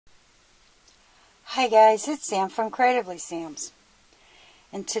Hi guys, it's Sam from Creatively Sam's,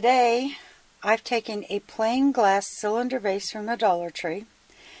 and today I've taken a plain glass cylinder vase from the Dollar Tree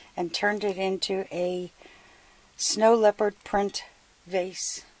and turned it into a Snow Leopard print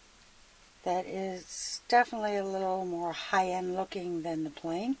vase that is definitely a little more high-end looking than the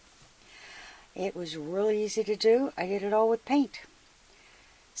plain. It was really easy to do. I did it all with paint.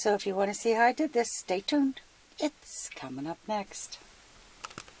 So if you want to see how I did this, stay tuned. It's coming up next.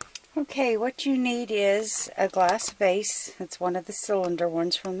 Okay, what you need is a glass vase. It's one of the cylinder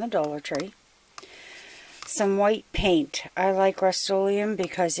ones from the Dollar Tree. Some white paint. I like Rust-Oleum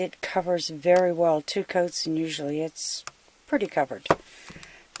because it covers very well. 2 coats, and usually it's pretty covered.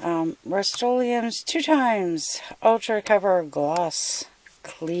 Rust-Oleum's 2 times Ultra Cover Gloss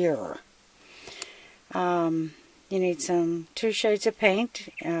Clear. You need some 2 shades of paint.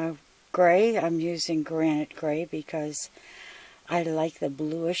 Gray. I'm using Granite Gray because I like the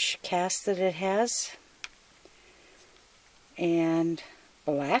bluish cast that it has. And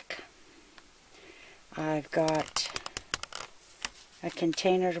black. I've got a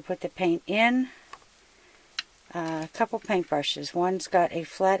container to put the paint in. A couple paintbrushes. One's got a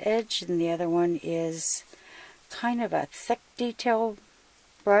flat edge and the other one is kind of a thick detail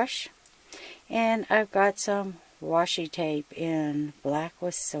brush. And I've got some washi tape in black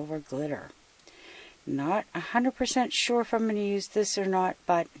with silver glitter. Not 100% sure if I'm going to use this or not,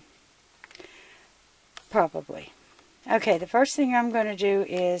 but probably. Okay, the first thing I'm going to do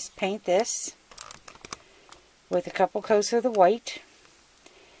is paint this with a couple coats of the white,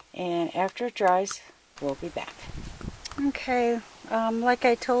 and after it dries, we'll be back. Okay, like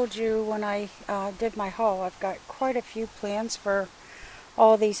I told you when I did my haul, I've got quite a few plans for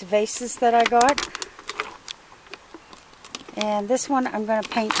all these vases that I got. And this one I'm going to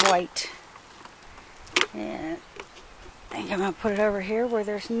paint white. And I think I'm going to put it over here where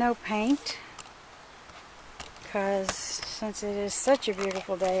there's no paint, because since it is such a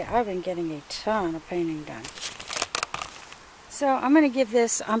beautiful day, I've been getting a ton of painting done. So I'm going to give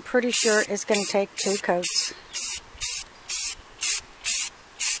this, I'm pretty sure it's going to take 2 coats.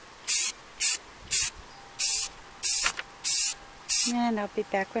 And I'll be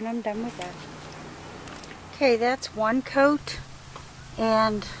back when I'm done with that. Okay, that's 1 coat.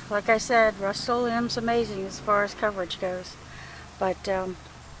 And like I said, Rust-Oleum's amazing as far as coverage goes. But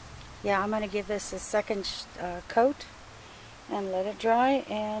yeah, I'm going to give this a second coat and let it dry.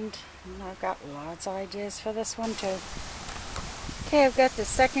 And I've got lots of ideas for this one too. Okay, I've got the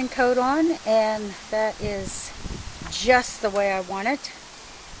second coat on, and that is just the way I want it.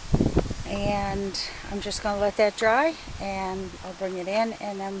 And I'm just going to let that dry, and I'll bring it in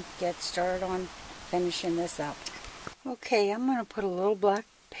and then get started on finishing this up. Okay, I'm going to put a little black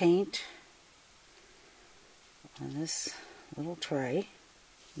paint on this little tray.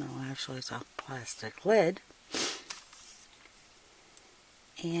 No, actually it's a plastic lid.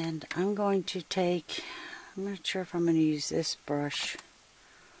 And I'm going to take, I'm not sure if I'm going to use this brush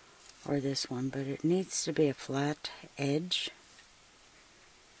or this one, but it needs to be a flat edge.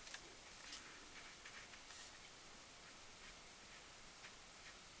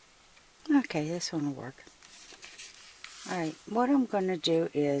 Okay, this one will work. Alright, what I'm going to do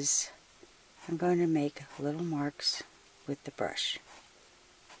is I'm going to make little marks with the brush.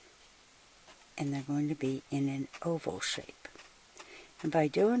 And they're going to be in an oval shape. And by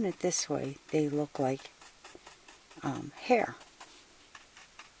doing it this way, they look like hair.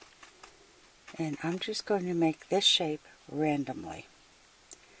 And I'm just going to make this shape randomly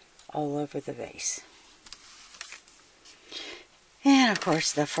all over the vase. And of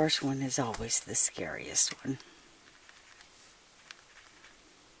course, the first one is always the scariest one.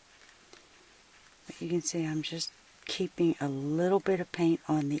 You can see I'm just keeping a little bit of paint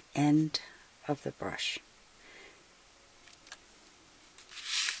on the end of the brush.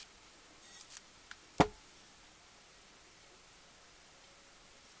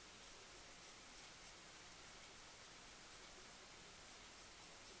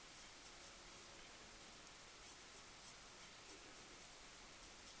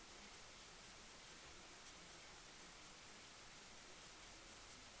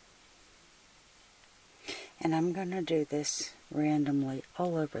 And I'm going to do this randomly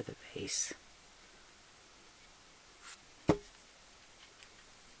all over the vase.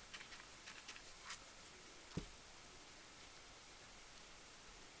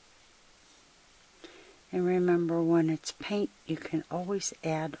 And remember, when it's paint, you can always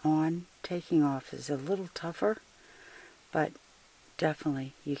add on. Taking off is a little tougher, but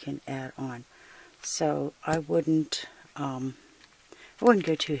definitely you can add on. So I wouldn't go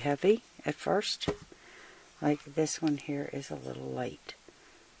too heavy at first. Like this one here is a little light.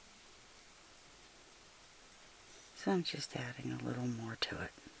 So I'm just adding a little more to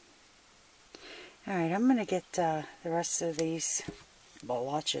it. Alright, I'm going to get the rest of these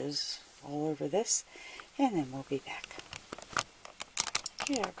blotches all over this, and then we'll be back.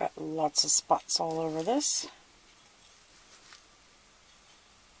 Okay, I've got lots of spots all over this.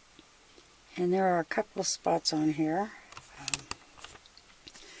 And there are a couple of spots on here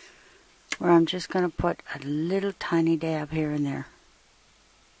where I'm just going to put a little tiny dab here and there.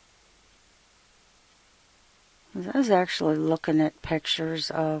 I was actually looking at pictures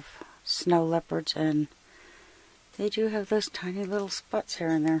of snow leopards, and they do have those tiny little spots here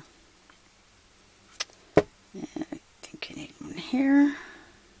and there. Yeah, I think you need one here.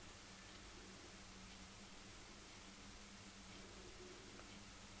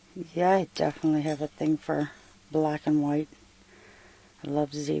 Yeah, I definitely have a thing for black and white. I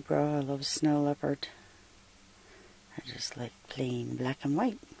love zebra, I love snow leopard. I just like plain black and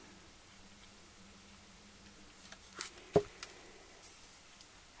white.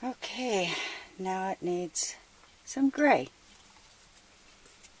 Okay, now it needs some gray.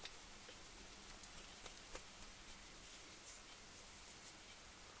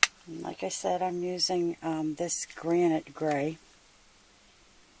 And like I said, I'm using this granite gray.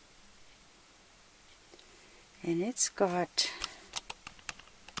 And it's got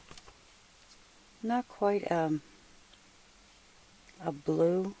not quite a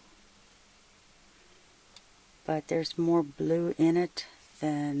blue, but there's more blue in it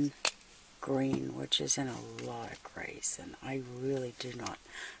than green, which is in a lot of grays, and I really do not.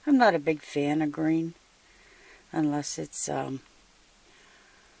 I'm not a big fan of green unless it's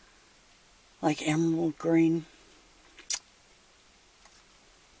like emerald green.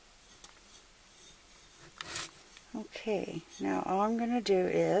 Okay, now all I'm going to do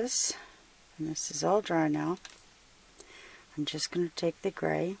is, and this is all dry now, I'm just going to take the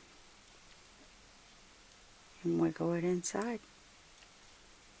gray and wiggle it inside.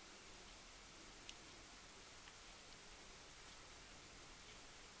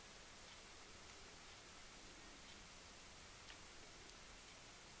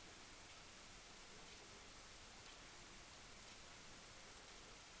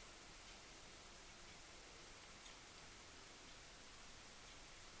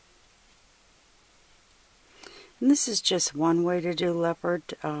 And this is just one way to do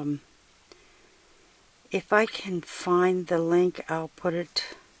leopard. If I can find the link, I'll put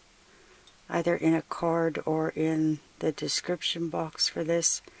it either in a card or in the description box for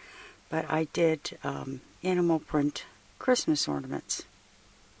this. But I did animal print Christmas ornaments.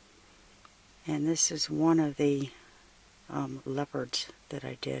 And this is one of the leopards that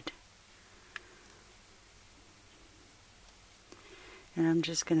I did. And I'm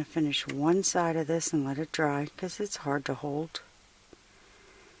just going to finish one side of this and let it dry because it's hard to hold.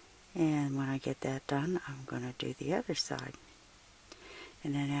 And when I get that done, I'm going to do the other side.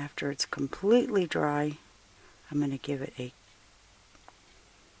 And then after it's completely dry, I'm going to give it a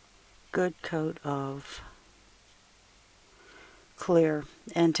good coat of clear.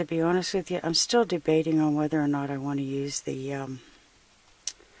 And to be honest with you, I'm still debating on whether or not I want to use the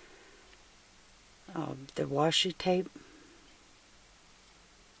washi tape.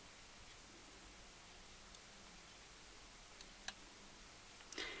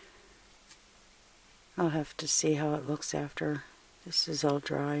 I'll have to see how it looks after this is all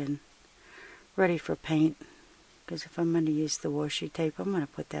dry and ready for paint. Because if I'm going to use the washi tape, I'm going to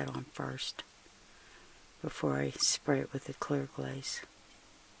put that on first before I spray it with the clear glaze.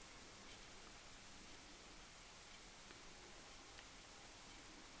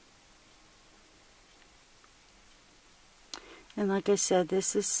 And like I said,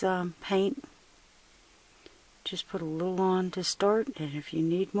 this is paint. Just put a little on to start, and if you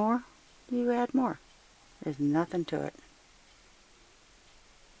need more, you add more. There's nothing to it.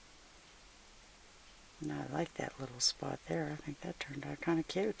 And I like that little spot there. I think that turned out kind of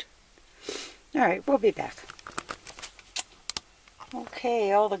cute. Alright, we'll be back.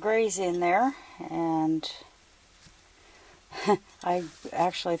 Okay, all the gray's in there, and I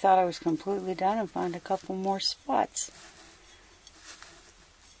actually thought I was completely done and found a couple more spots.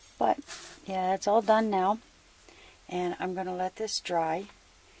 But, yeah, it's all done now. And I'm going to let this dry.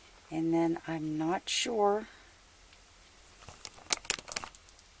 And then I'm not sure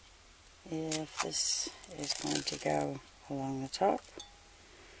if this is going to go along the top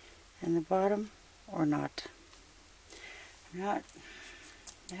and the bottom or not. I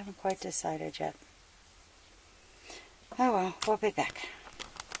haven't quite decided yet. Oh well, we'll be back.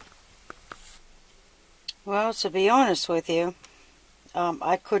 Well, to be honest with you,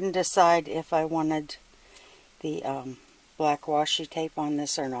 I couldn't decide if I wanted the black washi tape on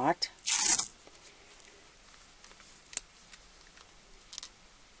this or not.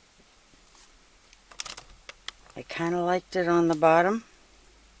 I kind of liked it on the bottom,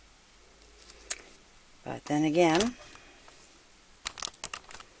 but then again,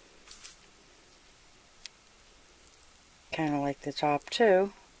 kind of like the top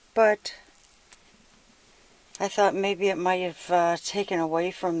too, but I thought maybe it might have taken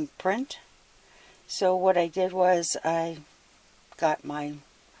away from print. So what I did was I got my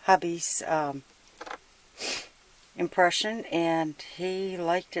hubby's impression, and he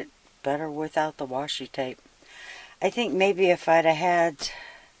liked it better without the washi tape. I think maybe if I'd have had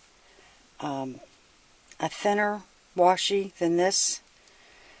a thinner washi than this,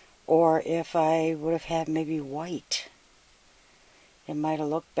 or if I would have had maybe white, it might have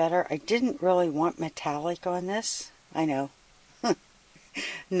looked better. I didn't really want metallic on this. I know.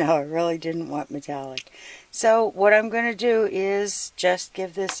 No, I really didn't want metallic. So what I'm going to do is just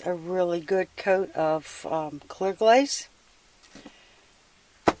give this a really good coat of clear glaze.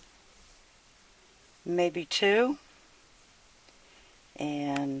 Maybe 2.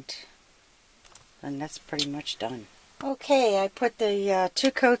 And that's pretty much done. Okay, I put the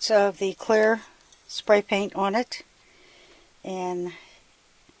 2 coats of the clear spray paint on it. And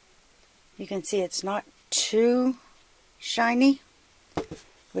you can see it's not too shiny,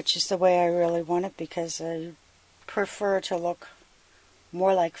 which is the way I really want it, because I prefer to look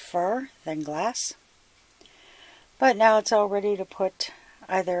more like fur than glass. But now it's all ready to put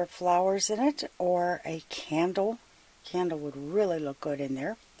either flowers in it or a candle. Candle would really look good in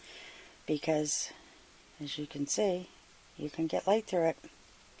there, because as you can see, you can get light through it.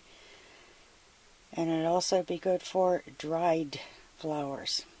 And it'd also be good for dried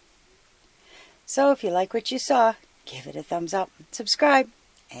flowers. So if you like what you saw, give it a thumbs up, subscribe,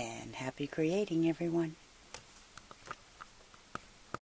 and happy creating, everyone.